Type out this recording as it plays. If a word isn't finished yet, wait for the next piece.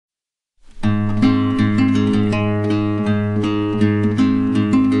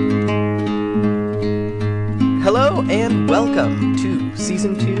Welcome to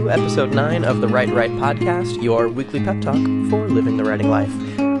Season 2, Episode 9 of the Write Right podcast, your weekly pep talk for living the writing life.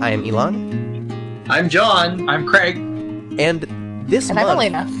 I am Elon. I'm John. I'm Craig. And I'm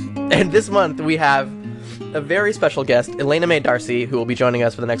Elena. And this month we have a very special guest, Elena Mae D'Arcy, who will be joining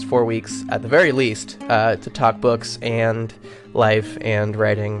us for the next 4 weeks, at the very least, to talk books and life and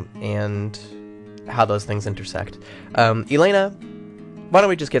writing and how those things intersect. Elena, why don't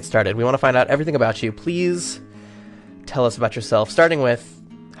we just get started? We want to find out everything about you. Please tell us about yourself, starting with,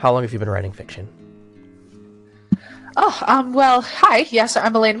 how long have you been writing fiction? Well, hi. Yes,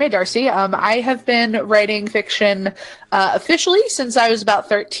 I'm Elena Mae D'Arcy. I have been writing fiction officially since I was about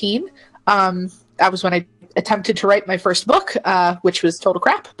 13. That was when I attempted to write my first book, which was total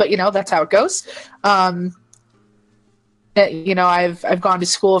crap, but that's how it goes. I've gone to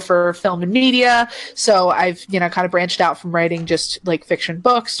school for film and media, so I've kind of branched out from writing just like fiction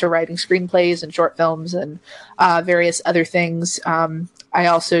books to writing screenplays and short films and various other things. I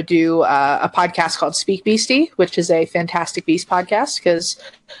also do a podcast called Speak Beastie, which is a Fantastic Beast podcast because,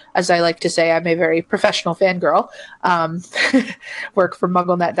 as I like to say, I'm a very professional fangirl. Work for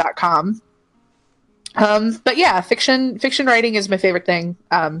MuggleNet.com. But yeah, fiction writing is my favorite thing.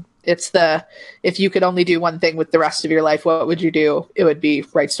 It's if you could only do one thing with the rest of your life, what would you do? It would be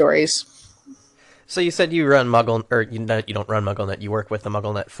write stories. So you said you run Muggle, or you don't run MuggleNet. You work with the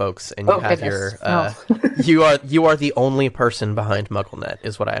MuggleNet folks, and you have goodness. you are the only person behind MuggleNet,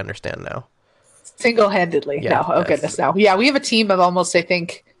 is what I understand now. Single-handedly, yeah, no. Oh goodness, no. Yeah, we have a team of almost, I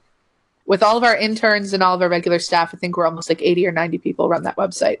think, with all of our interns and all of our regular staff, I think we're almost like 80 or 90 people run that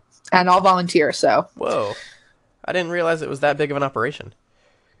website, and all volunteer. So. Whoa, I didn't realize it was that big of an operation.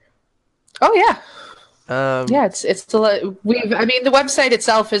 Oh yeah. Yeah, it's the website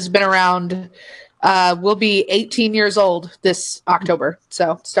itself has been around. We'll be 18 years old this October.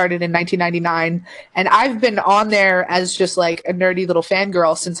 So started in 1999, and I've been on there as just like a nerdy little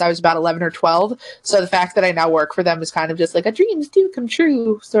fangirl since I was about 11 or 12. So the fact that I now work for them is kind of just like a dreams do come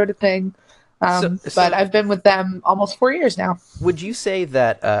true sort of thing. But I've been with them almost 4 years now. Would you say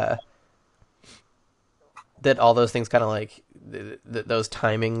that that all those things kind of like those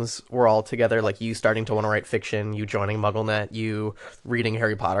timings were all together, like you starting to want to write fiction, you joining MuggleNet, you reading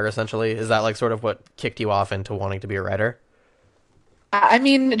Harry Potter, essentially? Is that like sort of what kicked you off into wanting to be a writer? I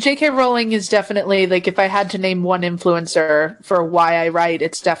mean, J.K. Rowling is definitely, like, if I had to name one influencer for why I write,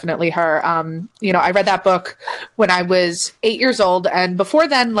 it's definitely her. I read that book when I was 8 years old, and before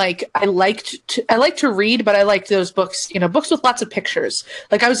then, like, I liked to read, but I liked those books, books with lots of pictures.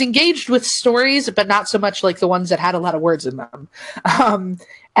 Like, I was engaged with stories, but not so much like the ones that had a lot of words in them.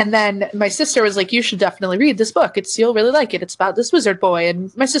 And then my sister was like, you should definitely read this book. You'll really like it. It's about this wizard boy.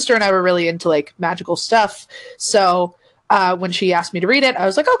 And my sister and I were really into, like, magical stuff. So when she asked me to read it, I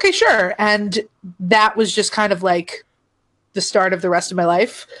was like, okay, sure. And that was just kind of like the start of the rest of my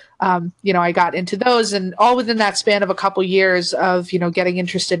life. I got into those, and all within that span of a couple years of, getting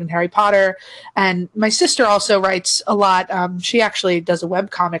interested in Harry Potter. And my sister also writes a lot. She actually does a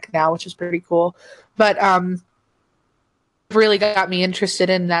webcomic now, which is pretty cool. But really got me interested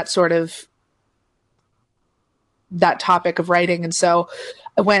in that sort of that topic of writing. And so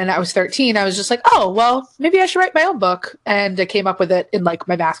when I was 13, I was just like, oh, well, maybe I should write my own book. And I came up with it in like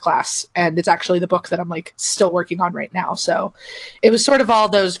my math class. And it's actually the book that I'm like still working on right now. So it was sort of all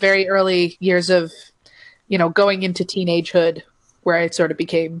those very early years of, going into teenagehood where I sort of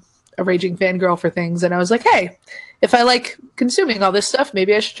became a raging fangirl for things. And I was like, hey, if I like consuming all this stuff,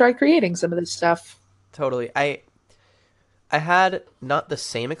 maybe I should try creating some of this stuff. Totally. I had not the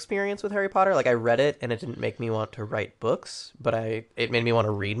same experience with Harry Potter. Like, I read it and it didn't make me want to write books, but it made me want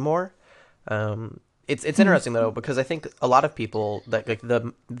to read more. It's interesting though, because I think a lot of people that like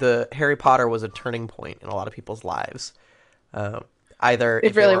the Harry Potter was a turning point in a lot of people's lives. Either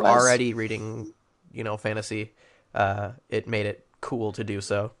if they were already reading, fantasy, it made it cool to do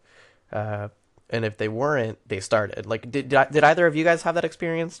so. And if they weren't, they started. Like, did either of you guys have that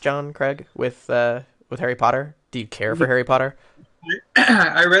experience, John, Craig, with Harry Potter? Do you care for Harry Potter?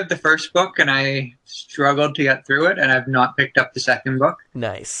 I read the first book and I struggled to get through it, and I've not picked up the second book.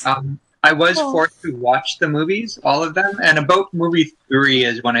 Nice. I was forced to watch the movies, all of them, and about movie 3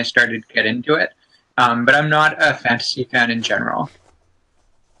 is when I started to get into it. But I'm not a fantasy fan in general.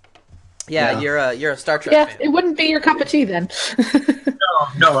 Yeah. You're a Star Trek fan. It wouldn't be your cup of tea then.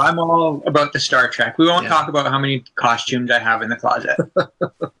 No, I'm all about the Star Trek. We won't talk about how many costumes I have in the closet.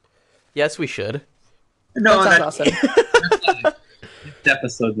 Yes, we should. No, that sounds awesome. Next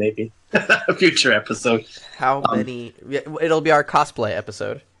episode, maybe. A future episode. How many? It'll be our cosplay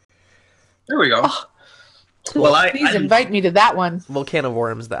episode. There we go. Oh, please invite me to that one. We'll can of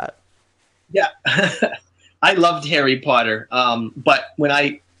worms that. Yeah. I loved Harry Potter, but when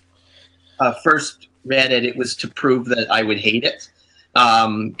I first read it, it was to prove that I would hate it.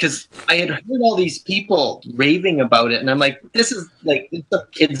 Because I had heard all these people raving about it, and I'm like, this is like, it's a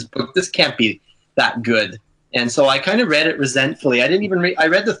kid's book. This can't be that good. And so I kind of read it resentfully. I didn't even read. I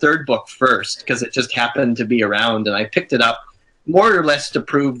read the third book first because it just happened to be around, and I picked it up more or less to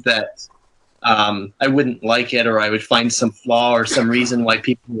prove that I wouldn't like it, or I would find some flaw or some reason why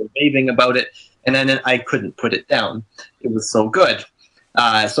people were raving about it, and then I couldn't put it down. It was so good.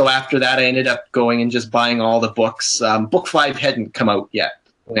 So after that, I ended up going and just buying all the books. Book 5 hadn't come out yet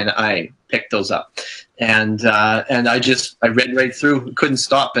when I picked those up, and I read right through, couldn't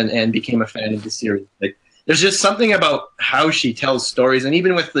stop, and became a fan of the series. Like, there's just something about how she tells stories, and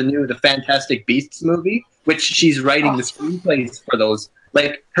even with the Fantastic Beasts movie, which she's writing the screenplays for those,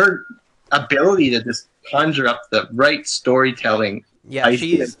 like her ability to just conjure up the right storytelling. Yeah,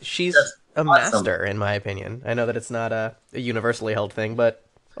 she's a master, in my opinion. I know that it's not a universally held thing, but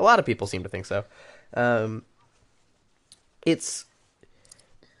a lot of people seem to think so. It's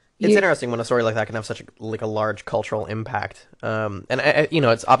interesting when a story like that can have such a large cultural impact. And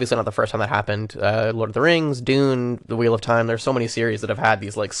it's obviously not the first time that happened. Lord of the Rings, Dune, The Wheel of Time. There's so many series that have had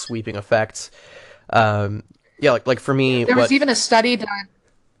these like sweeping effects. Like for me, there was even a study done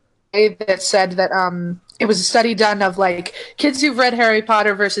that said that it was a study done of like kids who've read Harry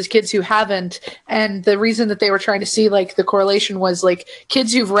Potter versus kids who haven't, and the reason that they were trying to see like the correlation was like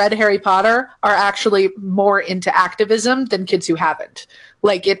kids who've read Harry Potter are actually more into activism than kids who haven't.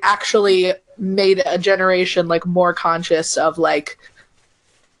 Like it actually made a generation like more conscious of like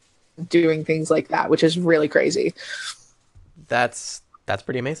doing things like that, which is really crazy. That's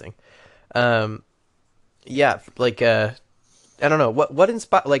pretty amazing. I don't know what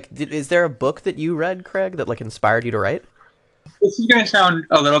inspired. Like, is there a book that you read, Craig, that like inspired you to write? This is going to sound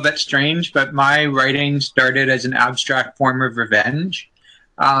a little bit strange, but my writing started as an abstract form of revenge.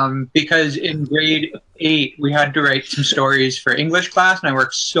 Because in grade 8, we had to write some stories for English class, and I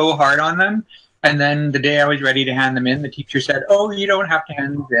worked so hard on them. And then the day I was ready to hand them in, the teacher said, "Oh, you don't have to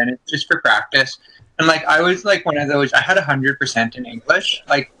hand these in. It's just for practice." And like I was like one of those. I had 100% in English.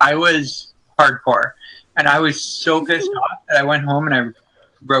 Like I was hardcore. And I was so pissed off that I went home and I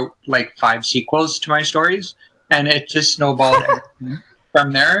wrote like 5 sequels to my stories, and it just snowballed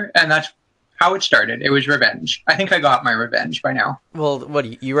from there. And that's how it started. It was revenge. I think I got my revenge by now. Well,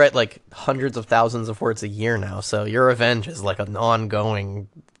 what you write like hundreds of thousands of words a year now, so your revenge is like an ongoing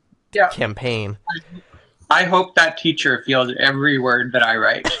campaign. I hope that teacher feels every word that I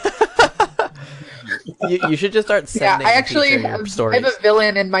write. You should just start sending. I actually have a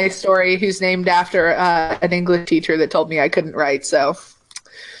villain in my story who's named after an English teacher that told me I couldn't write. So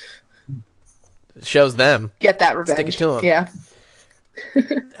shows them. Get that revenge. Stick it to them. Yeah.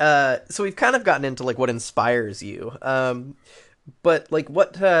 So we've kind of gotten into like what inspires you, but like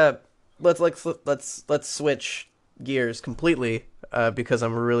what? Let's switch gears completely because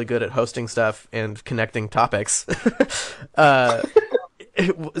I'm really good at hosting stuff and connecting topics.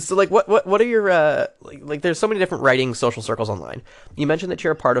 So like what are your like there's so many different writing social circles online. You mentioned that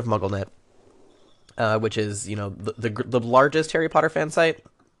you're a part of MuggleNet, which is the largest Harry Potter fan site,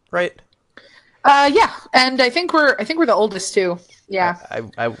 right? Yeah, and I think we're the oldest too. Yeah.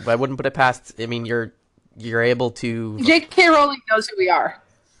 I wouldn't put it past. I mean, you're able to. J.K. Rowling knows who we are.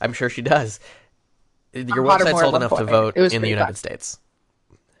 I'm sure she does. Your website's old enough to vote in the United States,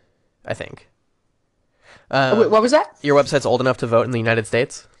 I think. What was that? Your website's old enough to vote in the United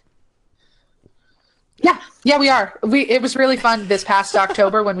States? Yeah, we are. It was really fun this past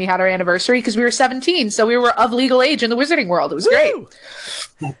October when we had our anniversary because we were 17, so we were of legal age in the wizarding world. It was great.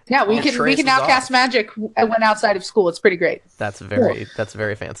 Yeah, we can now cast magic when outside of school. It's pretty great. That's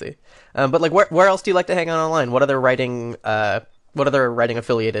very fancy. But like, where else do you like to hang out online? What other writing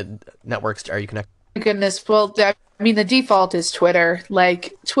affiliated networks are you connected? My goodness, well, I mean, the default is Twitter.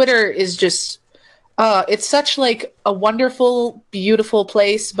 Like, Twitter is just. It's such like a wonderful, beautiful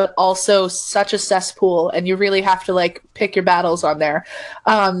place, but also such a cesspool, and you really have to like pick your battles on there.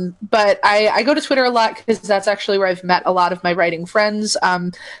 But I go to Twitter a lot because that's actually where I've met a lot of my writing friends.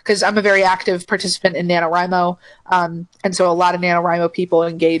 Because I'm a very active participant in NaNoWriMo, and so a lot of NaNoWriMo people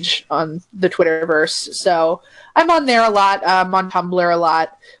engage on the Twitterverse. So I'm on there a lot. I'm on Tumblr a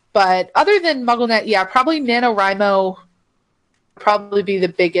lot. But other than MuggleNet, yeah, probably NaNoWriMo probably be the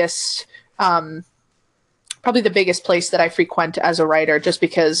biggest. Probably the biggest place that I frequent as a writer, just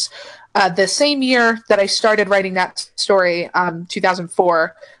because the same year that I started writing that story,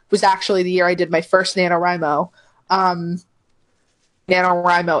 2004, was actually the year I did my first NaNoWriMo.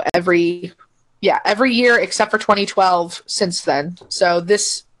 NaNoWriMo every year except for 2012 since then. So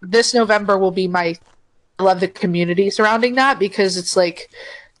this November will be my love the community surrounding that, because it's like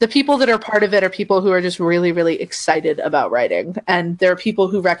the people that are part of it are people who are just really, really excited about writing. And there are people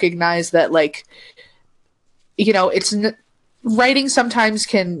who recognize that, like, you know, writing sometimes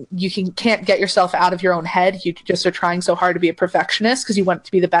can't get yourself out of your own head. You just are trying so hard to be a perfectionist because you want it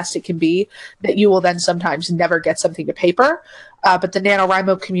to be the best it can be, that you will then sometimes never get something to paper. But the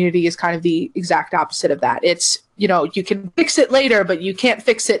NaNoWriMo community is kind of the exact opposite of that. It's, you know, you can fix it later, but you can't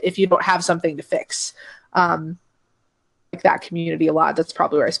fix it if you don't have something to fix. Like that community a lot. That's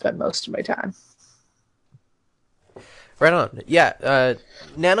probably where I spend most of my time. Right on. Yeah,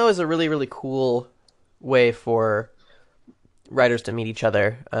 Nano is a really, really cool way for writers to meet each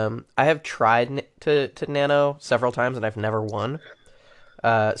other. I have tried to Nano several times and I've never won.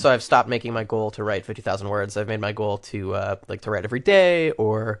 So I've stopped making my goal to write 50,000 words. I've made my goal to to write every day,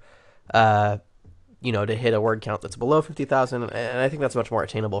 or you know, to hit a word count that's below 50,000. And I think that's much more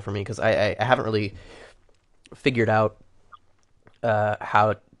attainable for me because I haven't really figured out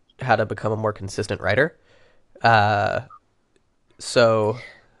how to become a more consistent writer. So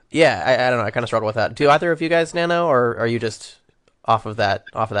yeah, I don't know. I kind of struggle with that. Do either of you guys Nano, or are you just off of that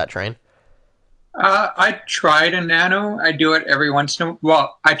train? I try to Nano. I do it every once in a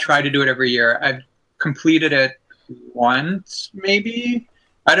well. I try to do it every year. I've completed it once, maybe.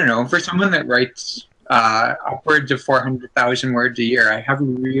 I don't know. For someone that writes upwards of 400,000 words a year, I have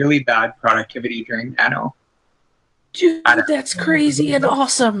really bad productivity during Nano. Dude, that's crazy and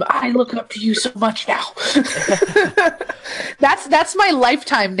awesome. I look up to you so much now. That's my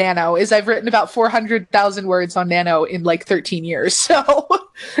lifetime Nano, is I've written about 400,000 words on Nano in like 13 years. So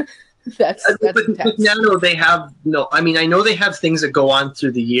that's but Nano, they have I mean, I know they have things that go on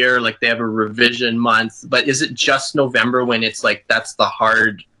through the year, like they have a revision month, but is it just November when it's like that's the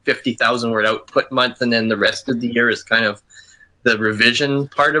hard 50,000 word output month, and then the rest of the year is kind of the revision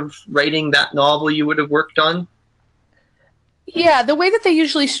part of writing that novel you would have worked on? Yeah, the way that they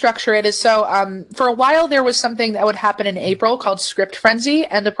usually structure it is so for a while there was something that would happen in April called Script Frenzy,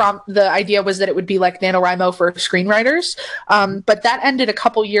 and the idea was that it would be like NaNoWriMo for screenwriters. But that ended a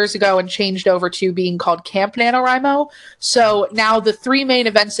couple years ago and changed over to being called Camp NaNoWriMo. So now the three main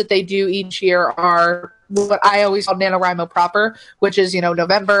events that they do each year are what I always call NaNoWriMo proper, which is, you know,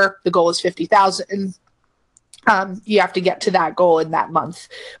 November, the goal is 50,000. You have to get to that goal in that month.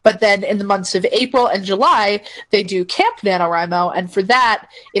 But then in the months of April and July, they do Camp NaNoWriMo. And for that,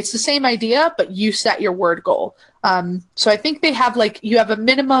 it's the same idea, but you set your word goal. So I think they have you have a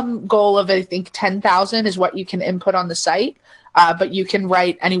minimum goal of, I think, 10,000 is what you can input on the site. But you can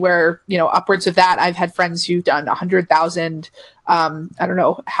write anywhere, you know, upwards of that. I've had friends who've done 100,000. I don't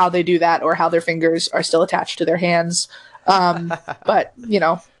know how they do that or how their fingers are still attached to their hands. But you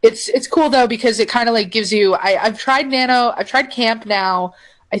know, it's cool though, because it kind of gives you, I've tried Camp now,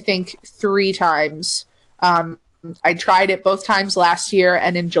 I think 3 times. I tried it both times last year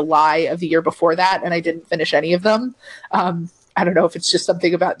and in July of the year before that, and I didn't finish any of them. I don't know if it's just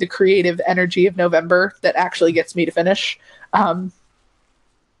something about the creative energy of November that actually gets me to finish. I'm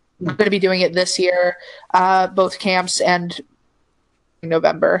going to be doing it this year, both camps and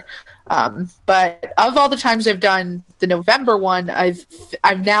November. But of all the times I've done the November one, I've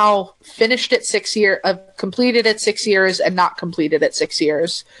now finished it 6 years. I've completed it 6 years and not completed it 6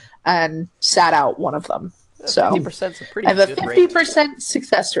 years, and sat out one of them. So 50% is a pretty I have a good 50% rate.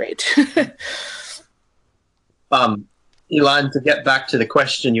 success rate. Elon, to get back to the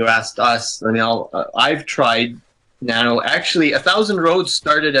question you asked us, I mean, I've tried Nano. Actually, 1,000 Roads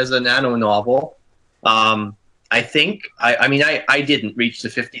started as a Nano novel. I think, I didn't reach the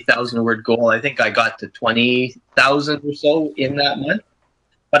 50,000 word goal. I think I got to 20,000 or so in that month.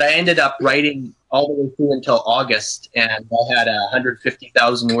 But I ended up writing all the way through until August, and I had a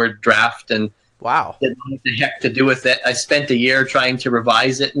 150,000 word draft, and Wow. didn't know what the heck to do with it. I spent a year trying to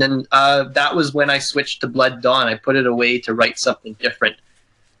revise it, and then that was when I switched to Blood Dawn. I put it away to write something different.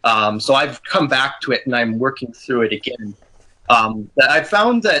 So I've come back to it, and I'm working through it again. I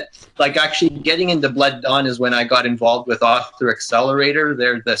found that, actually getting into Blood Dawn is when I got involved with Author Accelerator.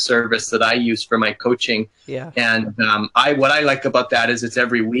 They're the service that I use for my coaching. Yeah. And what I like about that is it's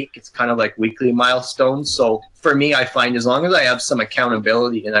every week. It's kind of like weekly milestones. So for me, I find as long as I have some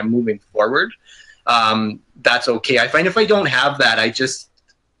accountability and I'm moving forward, that's okay. I find if I don't have that,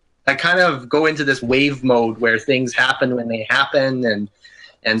 I kind of go into this wave mode where things happen when they happen,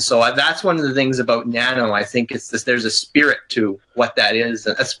 and so that's one of the things about Nano. I think there's a spirit to what that is.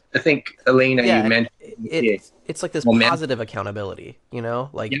 I think, Elena, you mentioned it's like this momentum. positive accountability, you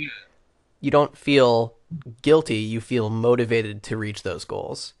know? You don't feel guilty, you feel motivated to reach those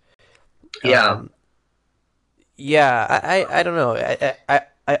goals. Yeah. I don't know.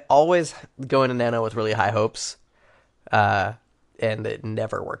 I I always go into Nano with really high hopes, and it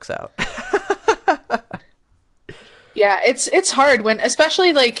never works out. Yeah, it's hard when,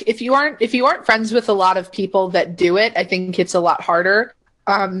 especially like if you aren't friends with a lot of people that do it, I think it's a lot harder.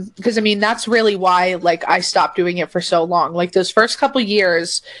 Because I mean that's really why like I stopped doing it for so long. Like those first couple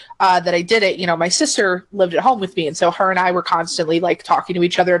years that I did it, you know, my sister lived at home with me, and so her and I were constantly like talking to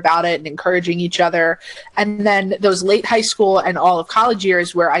each other about it and encouraging each other. And then those late high school and all of college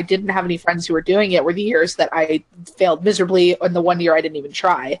years where I didn't have any friends who were doing it were the years that I failed miserably, and the one year I didn't even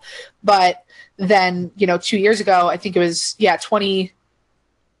try. But then, you know, 2 years ago, I think it was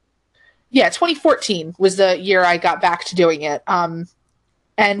 2014 was the year I got back to doing it.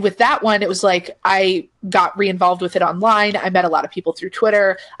 And with that one, it was like I got re-involved with it online. I met a lot of people through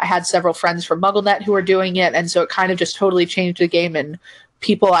Twitter. I had several friends from MuggleNet who were doing it. And so it kind of just totally changed the game, and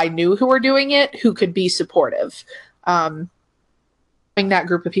people I knew who were doing it who could be supportive. Having that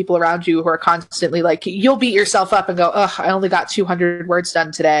group of people around you who are constantly like, you'll beat yourself up and go, ugh, I only got 200 words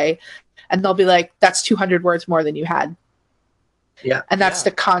done today. And they'll be like, that's 200 words more than you had. Yeah. And that's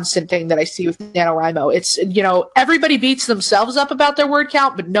the constant thing that I see with NaNoWriMo. It's, you know, everybody beats themselves up about their word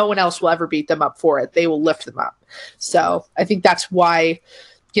count, but no one else will ever beat them up for it. They will lift them up. So I think that's why,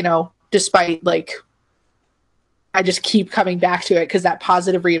 you know, despite like, I just keep coming back to it because that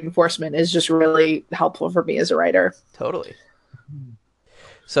positive reinforcement is just really helpful for me as a writer. Totally.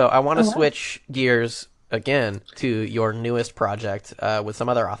 So I want to switch gears again to your newest project with some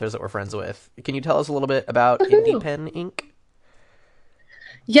other authors that we're friends with. Can you tell us a little bit about IndiePen Inc.?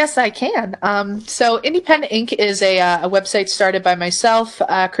 Yes, I can. So IndiePen Inc. is a website started by myself,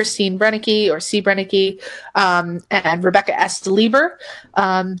 Christine Brennecke, or C. Brennecke, and Rebecca S. Lieber.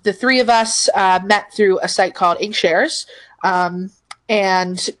 The three of us met through a site called InkShares.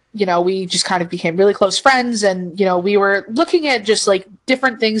 And, you know, we just kind of became really close friends. And, you know, we were looking at just like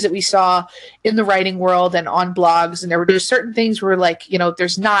different things that we saw in the writing world and on blogs. And there were just certain things where like, you know,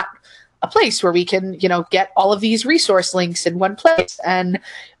 there's not a place where we can, you know, get all of these resource links in one place. And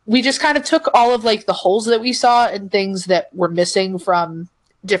we just kind of took all of like the holes that we saw and things that were missing from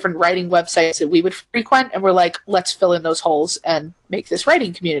different writing websites that we would frequent. And we're like, let's fill in those holes and make this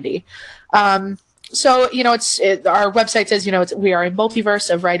writing community. So, you know, our website says, you know, we are a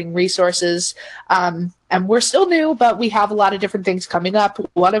multiverse of writing resources, and we're still new, but we have a lot of different things coming up.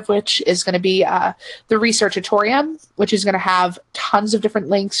 One of which is going to be the Researchatorium, which is going to have tons of different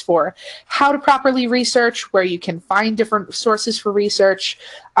links for how to properly research, where you can find different sources for research.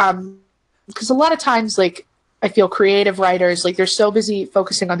 Because a lot of times, like, I feel creative writers, like, they're so busy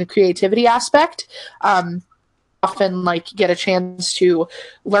focusing on the creativity aspect. Often like get a chance to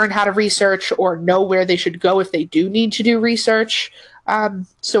learn how to research or know where they should go if they do need to do research.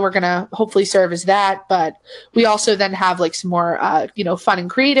 So we're going to hopefully serve as that. But we also then have like some more, you know, fun and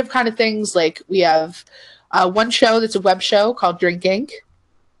creative kind of things. Like we have one show that's a web show called Drink Ink.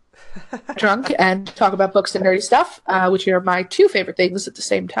 Drunk and talk about books and nerdy stuff, which are my two favorite things at the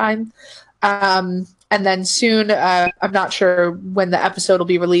same time. And then soon, I'm not sure when the episode will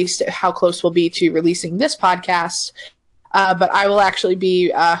be released, how close we'll be to releasing this podcast, but I will actually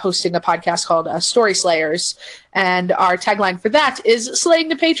be hosting a podcast called Story Slayers. And our tagline for that is slaying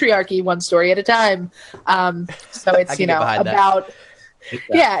the patriarchy one story at a time. So it's, you know, about...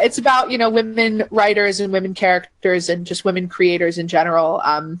 Yeah, it's about, you know, women writers and women characters and just women creators in general.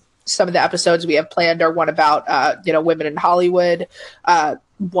 Some of the episodes we have planned are one about, you know, women in Hollywood,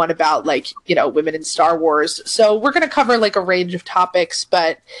 one about like, you know, women in Star Wars. So we're going to cover like a range of topics,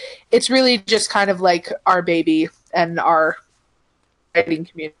 but it's really just kind of like our baby and our writing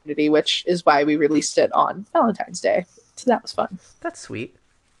community, which is why we released it on Valentine's Day. So that was fun. That's sweet.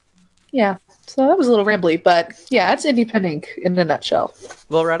 Yeah. So that was a little rambly, but yeah, it's IndiePen Inc. in a nutshell.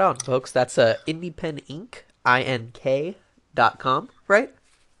 Well, right on, folks. That's IndiePen Inc. INK.com, right?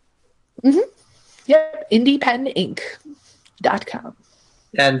 Mm-hmm. Yep. IndiePenInc.com.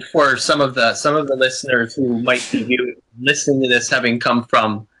 And for some of the listeners who might be listening to this having come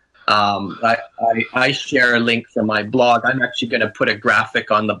from, I share a link from my blog. I'm actually going to put a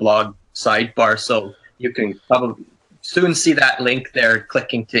graphic on the blog sidebar, so you can probably soon see that link there,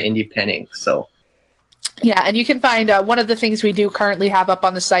 clicking to IndiePen Inc. So. Yeah, and you can find one of the things we do currently have up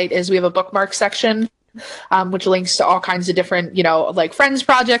on the site is we have a bookmark section, which links to all kinds of different, you know, like friends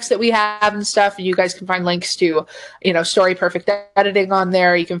projects that we have and stuff. You guys can find links to, you know, Story Perfect Editing on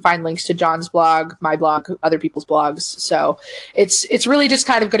there. You can find links to John's blog, my blog, other people's blogs. So it's really just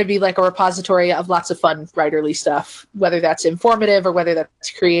kind of going to be like a repository of lots of fun writerly stuff, whether that's informative or whether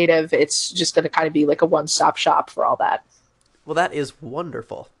that's creative. It's just going to kind of be like a one-stop shop for all that. Well, that is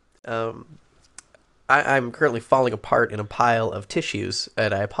wonderful. I'm currently falling apart in a pile of tissues,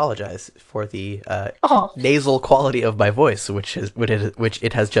 and I apologize for the Oh, nasal quality of my voice, which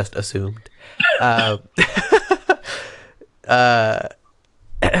it has just assumed. Uh,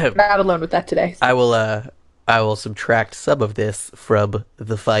 not alone with that today. I will subtract some of this from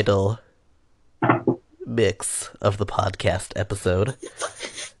the final mix of the podcast episode.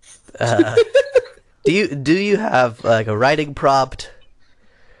 Do you have like a writing prompt,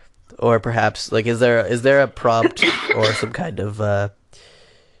 or perhaps like is there a prompt or some kind of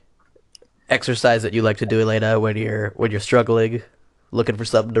exercise that you like to do, Elena, when you're struggling, looking for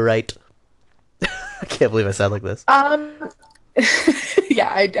something to write? I can't believe I sound like this. Yeah,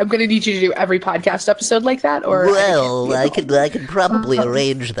 I'm going to need you to do every podcast episode like that. Or Well, I could probably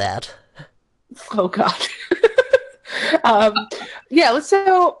arrange that. oh God. Yeah, let's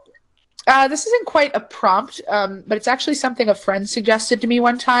so. This isn't quite a prompt, but it's actually something a friend suggested to me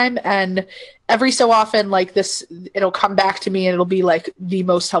one time, and every so often, like this, it'll come back to me, and it'll be like the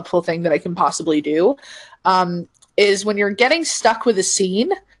most helpful thing that I can possibly do. Is when you're getting stuck with a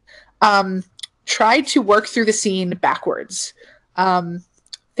scene, try to work through the scene backwards.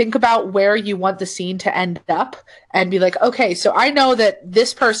 Think about where you want the scene to end up and be like, okay, so I know that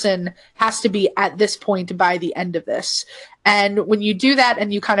this person has to be at this point by the end of this. And when you do that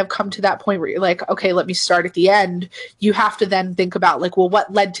and you kind of come to that point where you're like, okay, let me start at the end, you have to then think about like, well,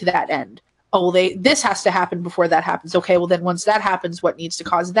 what led to that end? Oh, well, this has to happen before that happens. Okay, well, then once that happens, what needs to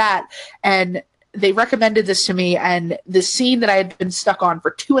cause that? And they recommended this to me, and the scene that I had been stuck on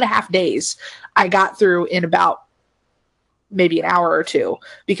for 2.5 days, I got through in about maybe an hour or two,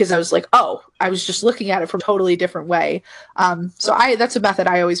 because I was like, oh, I was just looking at it from a totally different way. So that's a method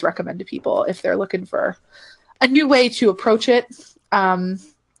I always recommend to people if they're looking for a new way to approach it. And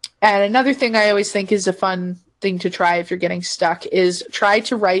another thing I always think is a fun thing to try if you're getting stuck is try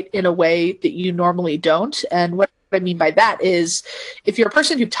to write in a way that you normally don't. And what I mean by that is if you're a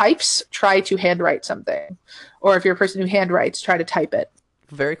person who types, try to handwrite something. Or if you're a person who handwrites, try to type it.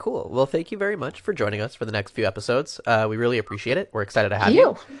 Very cool. Well, thank you very much for joining us for the next few episodes. We really appreciate it. We're excited to have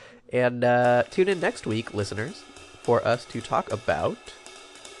you. And tune in next week, listeners, for us to talk about,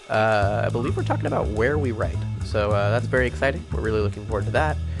 I believe we're talking about where we write. So that's very exciting. We're really looking forward to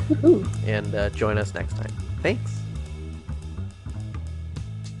that. Woohoo. And join us next time. Thanks.